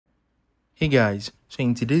Hey guys, so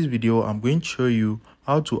in today's video I'm going to show you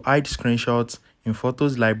how to hide screenshots in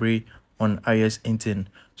Photos library on iOS 18.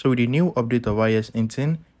 So with the new update of iOS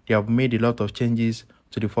 18, they have made a lot of changes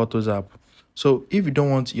to the Photos app. So if you don't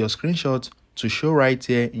want your screenshots to show right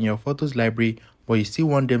here in your Photos library, but you still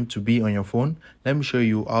want them to be on your phone, let me show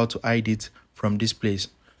you how to hide it from this place.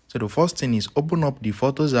 So the first thing is open up the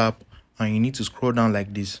Photos app and you need to scroll down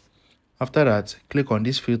like this. After that, click on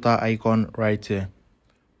this filter icon right here.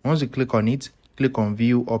 Once you click on it, click on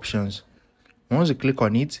view options. Once you click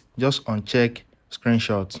on it, just uncheck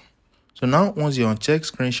screenshots. So now once you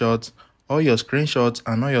uncheck screenshots, all your screenshots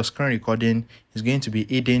and all your screen recording is going to be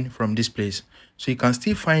hidden from this place. So you can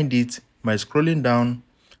still find it by scrolling down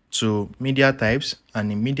to media types,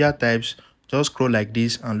 and in media types just scroll like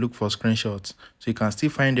this and look for screenshots. So you can still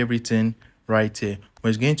find everything right here, but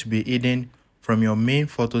it's going to be hidden from your main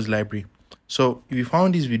Photos library. So if you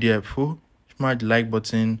found this video helpful, smash the like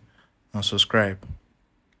button and subscribe.